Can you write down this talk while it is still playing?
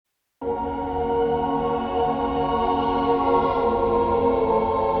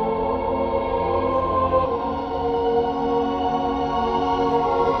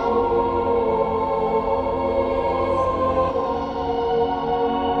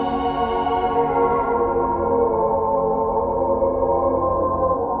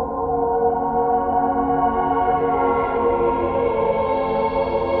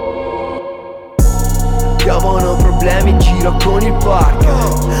giro con il Parka,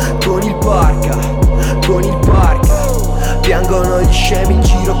 con il Parka, con il Parka. Piangono gli scemi in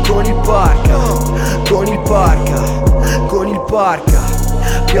giro con il Parka, con il Parka, con il Parka.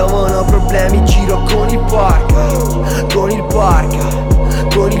 Piovono problemi in giro con il Parka, con il Parka,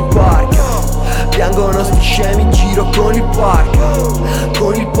 con il Parka. Piangono sti scemi in giro con il Parka,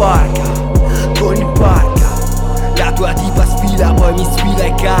 con il Parka, con il Parka. La tua tipa sfila, poi mi sfila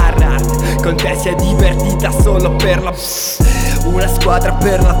e Carrard. Con te si è divertita solo per la una squadra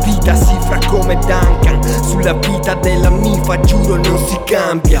per la vita, cifra come Duncan. Sulla vita della mifa giuro non si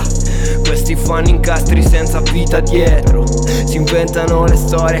cambia. Questi fanno incastri senza vita dietro, si inventano le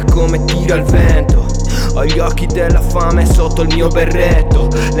storie come tiro al vento. Ho gli occhi della fame sotto il mio berretto,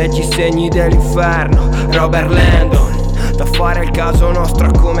 leggi i segni dell'inferno, Robert Landon. Da fare il caso nostro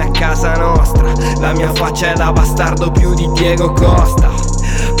come a casa nostra, la mia faccia è da bastardo più di Diego Costa.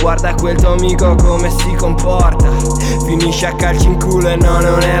 Guarda quel tuo amico come si comporta, finisce a calci in culo e no,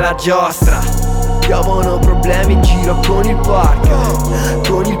 non è la giostra. Piovono problemi in giro con il Parka,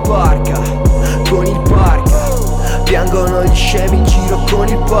 con il Parka, con il Parka. Piangono gli scemi in giro con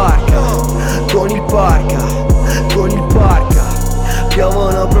il Parka, con il Parka, con il Parka.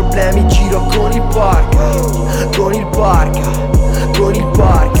 Piovono problemi in giro con il Parka, con il Parka, con il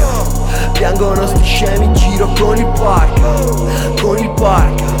Parka. Piangono sti scemi in giro con il Parka, con il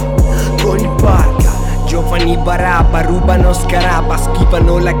Parka, con il Parka. Giovani barabba, rubano scarabba,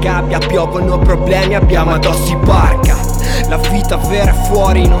 schivano la gabbia, piovono problemi, abbiamo addosso i Parka. La vita vera è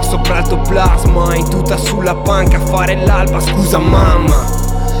fuori, non sopra il plasma, in tutta sulla panca a fare l'alba, scusa mamma.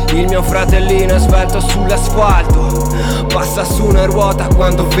 Il mio fratellino è svelto sull'asfalto, passa su una ruota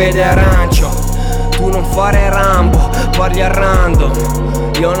quando vede arancio. Tu non fare Rambo, parli a random,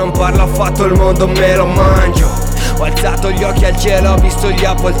 io non parlo affatto, il mondo me lo mangio. Ho alzato gli occhi al cielo, ho visto gli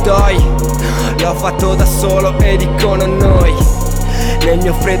avvoltoi, l'ho fatto da solo e dicono noi. Nel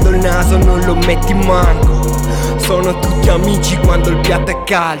mio freddo il naso non lo metti manco, sono tutti amici quando il piatto è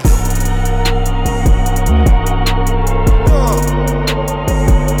caldo.